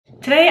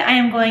Today I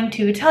am going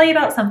to tell you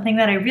about something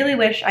that I really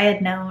wish I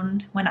had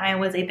known when I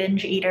was a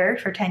binge eater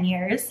for 10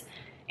 years.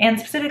 And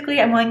specifically,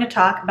 I'm going to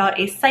talk about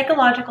a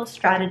psychological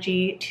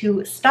strategy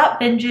to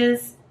stop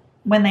binges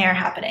when they are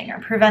happening or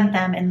prevent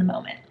them in the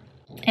moment.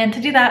 And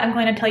to do that, I'm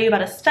going to tell you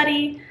about a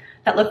study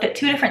that looked at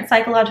 2 different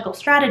psychological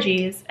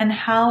strategies and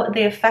how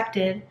they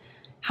affected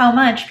how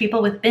much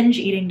people with binge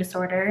eating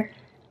disorder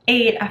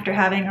ate after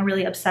having a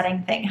really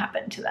upsetting thing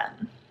happen to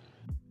them.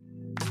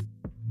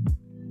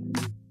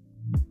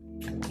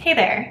 Hey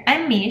there,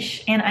 I'm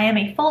Mish, and I am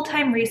a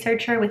full-time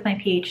researcher with my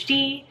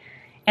PhD,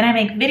 and I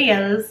make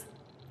videos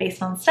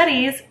based on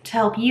studies to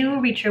help you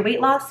reach your weight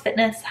loss,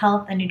 fitness,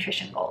 health, and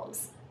nutrition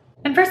goals.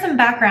 And for some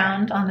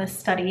background on this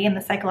study and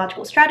the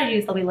psychological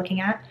strategies they'll be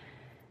looking at,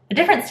 a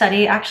different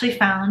study actually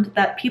found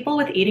that people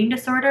with eating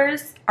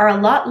disorders are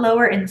a lot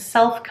lower in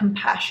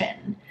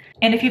self-compassion.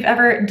 And if you've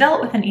ever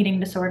dealt with an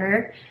eating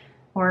disorder,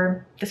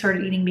 or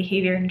disordered eating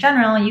behavior in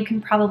general, you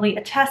can probably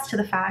attest to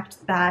the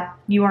fact that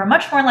you are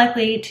much more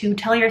likely to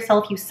tell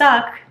yourself you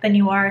suck than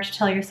you are to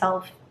tell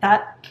yourself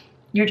that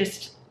you're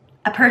just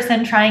a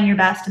person trying your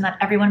best and that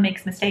everyone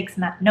makes mistakes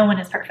and that no one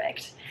is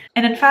perfect.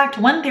 And in fact,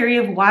 one theory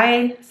of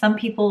why some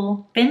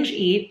people binge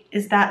eat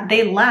is that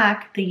they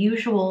lack the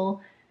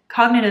usual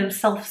cognitive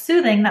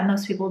self-soothing that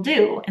most people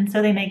do, and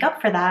so they make up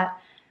for that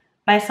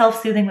by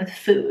self-soothing with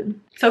food.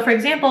 So for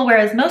example,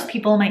 whereas most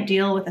people might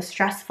deal with a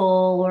stressful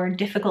or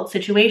difficult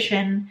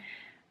situation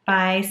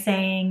by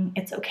saying,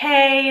 it's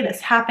okay, this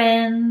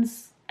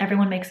happens,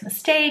 everyone makes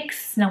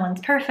mistakes, no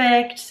one's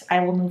perfect,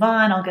 I will move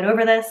on, I'll get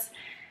over this.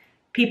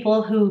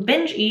 People who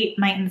binge eat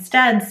might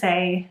instead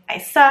say, I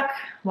suck,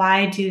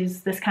 why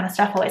does this kind of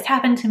stuff always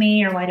happen to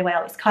me, or why do I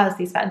always cause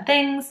these bad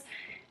things?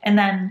 And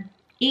then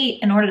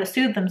eat in order to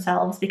soothe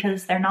themselves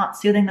because they're not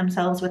soothing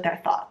themselves with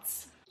their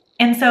thoughts.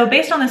 And so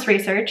based on this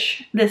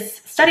research, this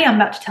study I'm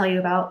about to tell you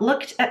about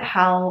looked at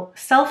how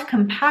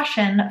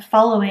self-compassion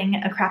following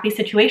a crappy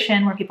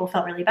situation where people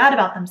felt really bad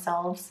about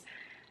themselves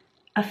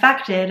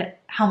affected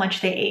how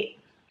much they ate.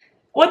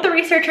 What the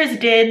researchers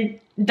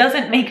did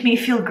doesn't make me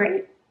feel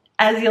great,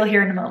 as you'll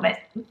hear in a moment,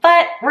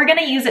 but we're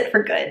gonna use it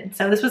for good.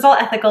 So this was all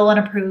ethical and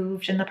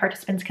approved and the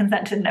participants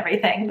consented and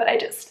everything, but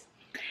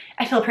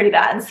I feel pretty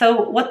bad.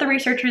 So what the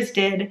researchers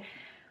did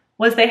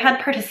was they had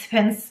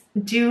participants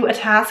do a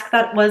task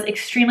that was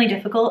extremely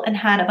difficult and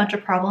had a bunch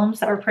of problems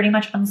that were pretty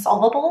much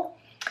unsolvable.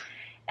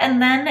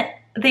 And then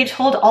they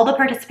told all the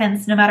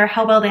participants, no matter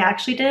how well they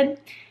actually did,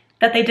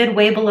 that they did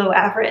way below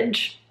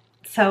average.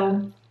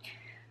 So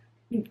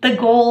the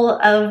goal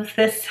of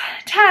this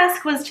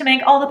task was to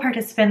make all the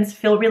participants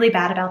feel really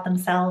bad about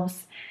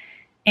themselves.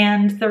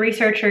 And the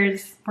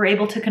researchers were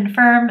able to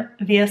confirm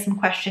via some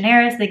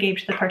questionnaires they gave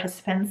to the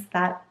participants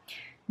that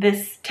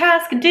this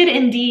task did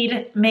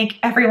indeed make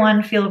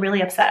everyone feel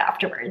really upset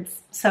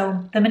afterwards.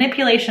 So the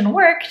manipulation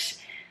worked.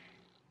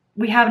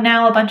 We have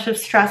now a bunch of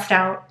stressed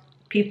out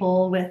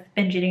people with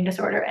binge eating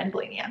disorder and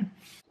bulimia.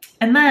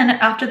 And then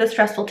after the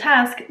stressful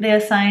task, they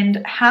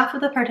assigned half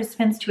of the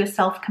participants to a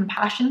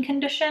self-compassion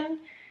condition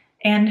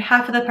and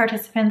half of the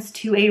participants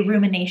to a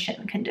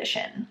rumination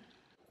condition.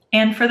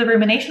 And for the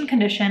rumination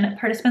condition,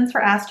 participants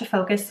were asked to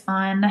focus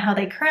on how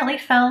they currently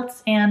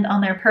felt and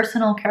on their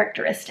personal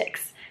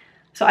characteristics.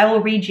 So I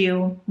will read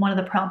you one of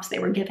the prompts they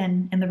were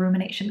given in the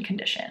rumination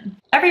condition.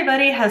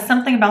 Everybody has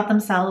something about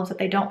themselves that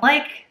they don't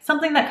like,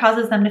 something that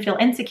causes them to feel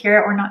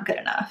insecure or not good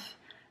enough.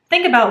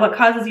 Think about what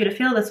causes you to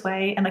feel this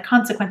way and the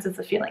consequences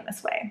of feeling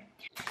this way.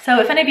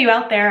 So if any of you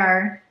out there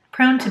are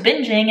prone to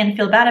binging and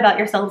feel bad about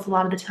yourselves a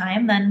lot of the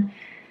time, then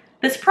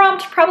this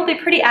prompt probably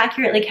pretty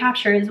accurately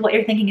captures what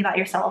you're thinking about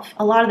yourself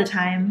a lot of the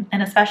time,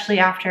 and especially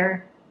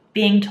after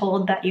being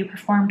told that you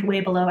performed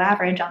way below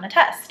average on a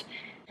test.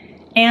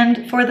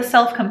 And for the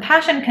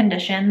self-compassion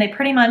condition, they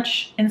pretty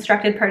much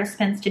instructed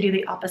participants to do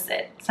the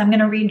opposite. So I'm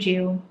going to read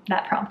you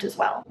that prompt as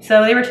well.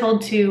 So they were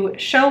told to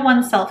show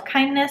oneself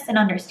kindness and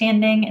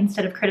understanding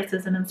instead of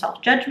criticism and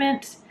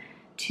self-judgment,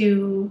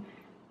 to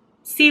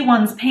see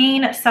one's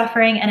pain,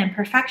 suffering, and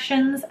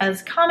imperfections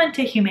as common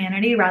to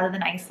humanity rather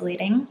than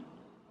isolating,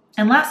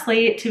 and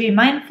lastly, to be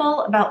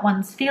mindful about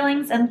one's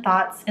feelings and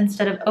thoughts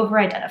instead of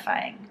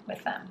over-identifying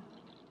with them.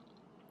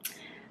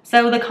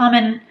 So the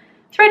common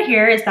thread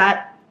here is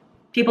that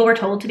people were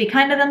told to be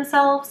kind to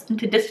themselves and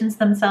to distance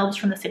themselves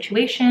from the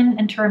situation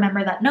and to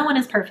remember that no one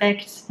is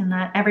perfect and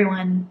that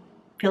everyone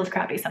feels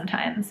crappy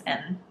sometimes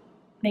and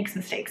makes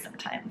mistakes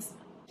sometimes.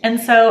 And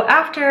so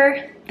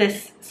after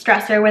this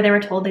stressor where they were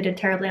told they did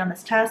terribly on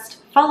this test,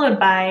 followed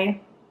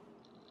by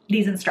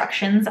these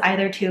instructions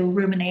either to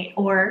ruminate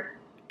or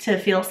to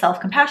feel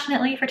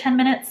self-compassionately for 10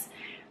 minutes,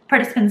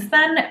 participants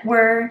then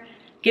were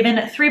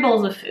given 3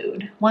 bowls of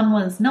food. One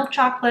was milk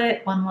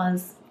chocolate, one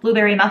was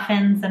blueberry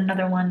muffins, and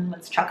another one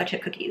was chocolate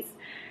chip cookies.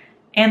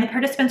 And the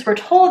participants were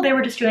told they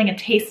were just doing a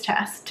taste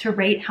test to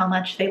rate how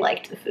much they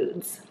liked the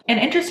foods. And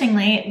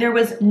interestingly, there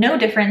was no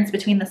difference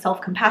between the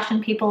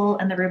self-compassion people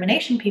and the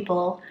rumination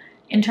people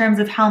in terms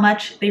of how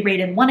much they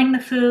rated wanting the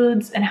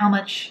foods and how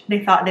much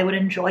they thought they would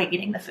enjoy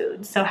eating the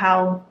foods, so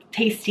how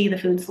tasty the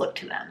foods looked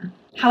to them.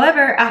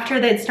 However, after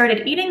they'd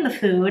started eating the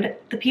food,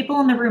 the people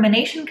in the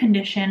rumination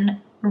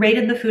condition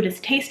rated the food as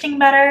tasting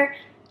better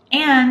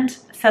and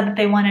said that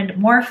they wanted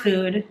more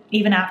food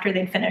even after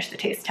they'd finished the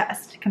taste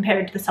test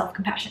compared to the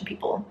self-compassion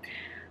people.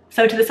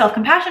 So to the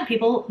self-compassion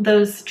people,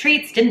 those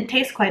treats didn't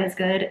taste quite as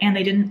good and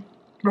they didn't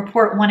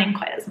report wanting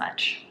quite as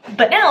much.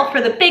 But now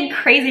for the big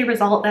crazy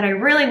result that I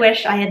really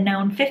wish I had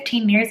known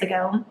 15 years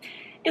ago,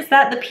 is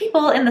that the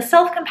people in the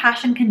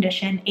self-compassion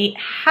condition ate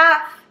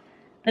half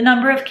the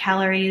number of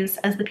calories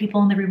as the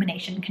people in the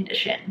rumination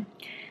condition.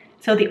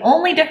 So the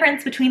only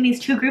difference between these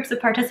two groups of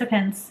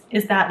participants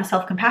is that the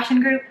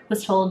self-compassion group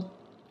was told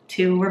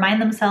to remind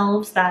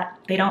themselves that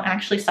they don't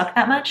actually suck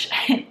that much,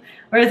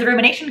 whereas the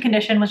rumination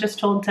condition was just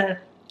told to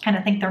kind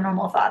of think their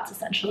normal thoughts,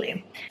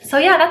 essentially. So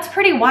yeah, that's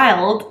pretty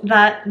wild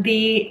that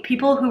the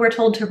people who were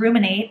told to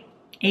ruminate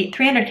ate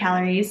 300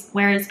 calories,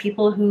 whereas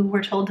people who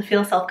were told to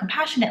feel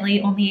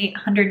self-compassionately only ate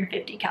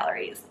 150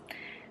 calories.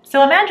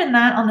 So imagine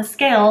that on the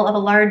scale of a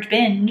large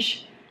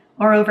binge,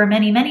 or over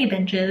many, many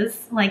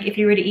binges. Like if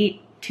you were to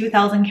eat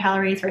 2,000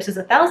 calories versus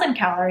 1,000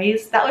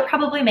 calories, that would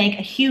probably make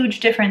a huge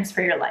difference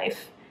for your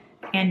life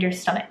and your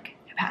stomach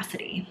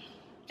capacity.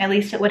 At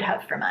least it would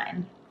have for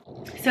mine.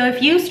 So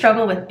if you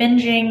struggle with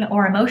binging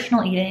or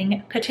emotional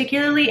eating,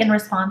 particularly in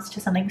response to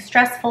something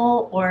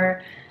stressful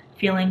or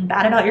feeling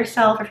bad about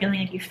yourself or feeling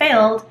like you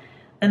failed,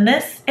 then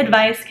this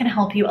advice can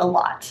help you a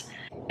lot,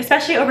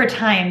 especially over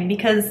time,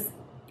 because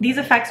these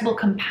effects will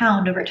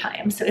compound over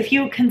time. So if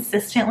you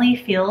consistently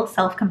feel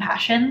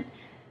self-compassion,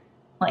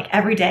 like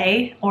every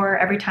day or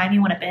every time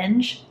you want to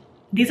binge,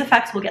 these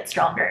effects will get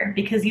stronger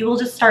because you will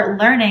just start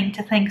learning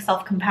to think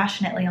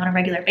self-compassionately on a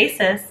regular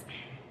basis.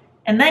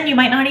 And then you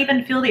might not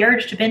even feel the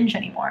urge to binge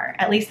anymore.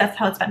 At least that's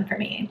how it's been for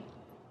me.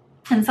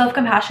 And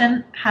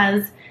self-compassion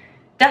has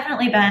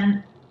definitely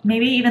been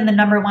maybe even the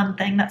 #1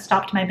 thing that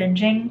stopped my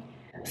binging.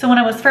 So when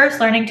I was first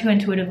learning to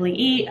intuitively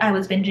eat, I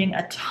was binging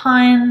a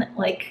ton.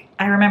 Like,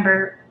 I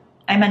remember,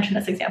 I mentioned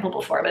this example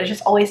before, but it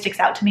just always sticks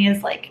out to me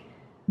as like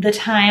the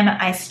time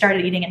I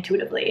started eating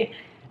intuitively.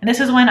 And this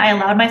is when I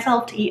allowed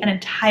myself to eat an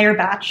entire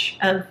batch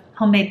of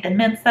homemade Thin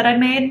Mints that I'd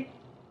made,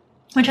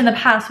 which in the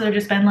past would have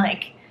just been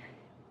like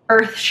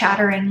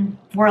earth-shattering,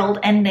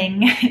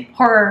 world-ending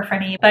horror for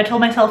me. But I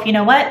told myself, you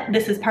know what?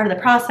 This is part of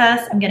the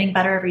process. I'm getting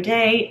better every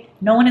day.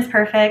 No one is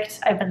perfect.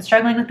 I've been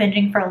struggling with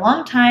binging for a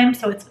long time,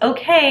 so it's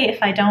okay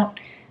if I don't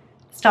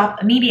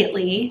stop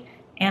immediately.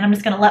 And I'm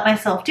just gonna let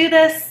myself do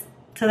this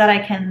so that I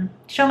can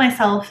show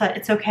myself that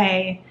it's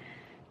okay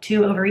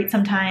to overeat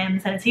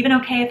sometimes, and it's even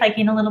okay if I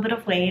gain a little bit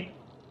of weight,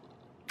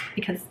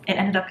 because it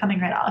ended up coming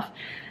right off.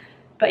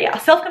 But yeah,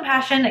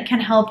 self-compassion can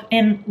help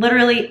in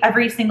literally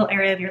every single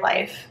area of your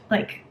life.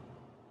 Like,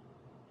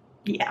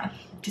 yeah,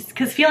 just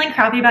because feeling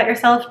crappy about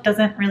yourself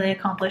doesn't really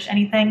accomplish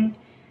anything.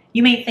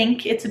 You may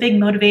think it's a big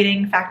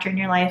motivating factor in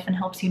your life and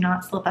helps you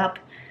not slip up,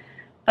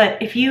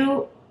 but if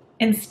you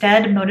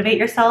instead motivate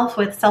yourself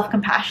with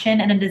self-compassion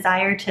and a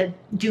desire to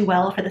do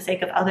well for the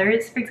sake of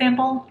others, for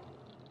example,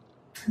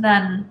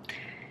 then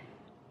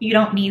you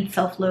don't need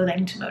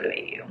self-loathing to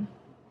motivate you.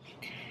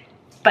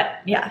 But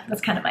yeah,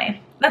 that's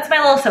my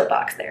little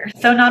soapbox there.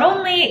 So not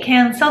only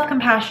can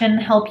self-compassion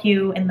help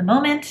you in the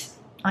moment,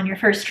 on your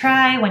first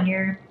try, when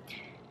you're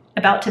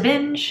about to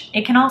binge,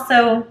 it can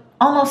also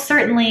almost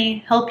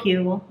certainly help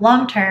you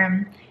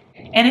long-term.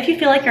 And if you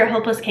feel like you're a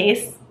hopeless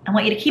case, I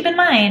want you to keep in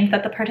mind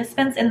that the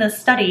participants in this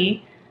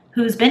study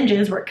whose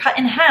binges were cut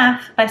in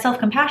half by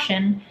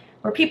self-compassion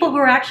were people who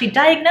were actually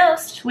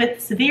diagnosed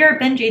with severe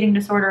binge eating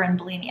disorder and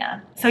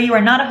bulimia. So you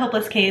are not a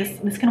hopeless case.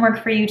 This can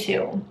work for you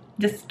too.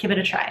 Just give it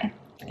a try.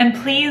 And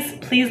please,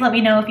 please let me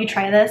know if you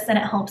try this and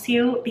it helps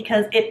you,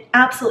 because it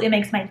absolutely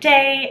makes my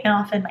day and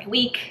often my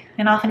week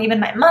and often even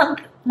my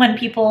month when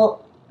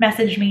people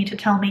message me to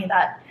tell me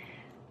that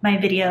my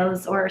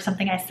videos or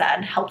something I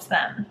said helps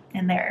them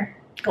in their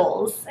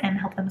goals and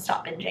help them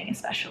stop binging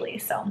especially.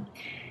 So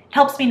it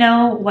helps me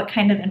know what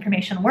kind of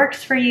information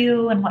works for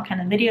you and what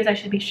kind of videos I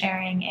should be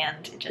sharing,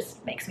 and it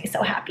just makes me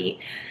so happy.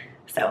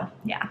 So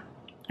yeah,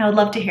 I would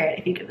love to hear it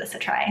if you give this a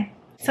try.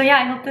 So yeah,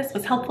 I hope this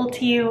was helpful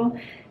to you.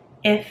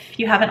 If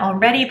you haven't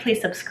already,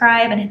 please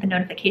subscribe and hit the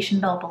notification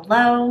bell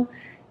below.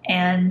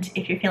 And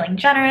if you're feeling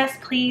generous,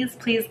 please,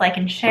 please like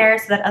and share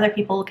so that other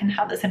people can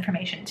have this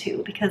information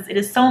too, because it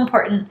is so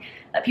important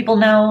that people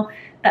know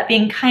that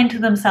being kind to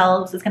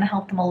themselves is going to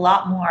help them a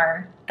lot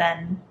more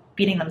than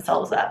beating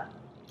themselves up.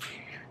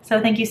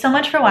 So thank you so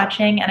much for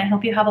watching, and I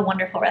hope you have a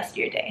wonderful rest of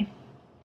your day.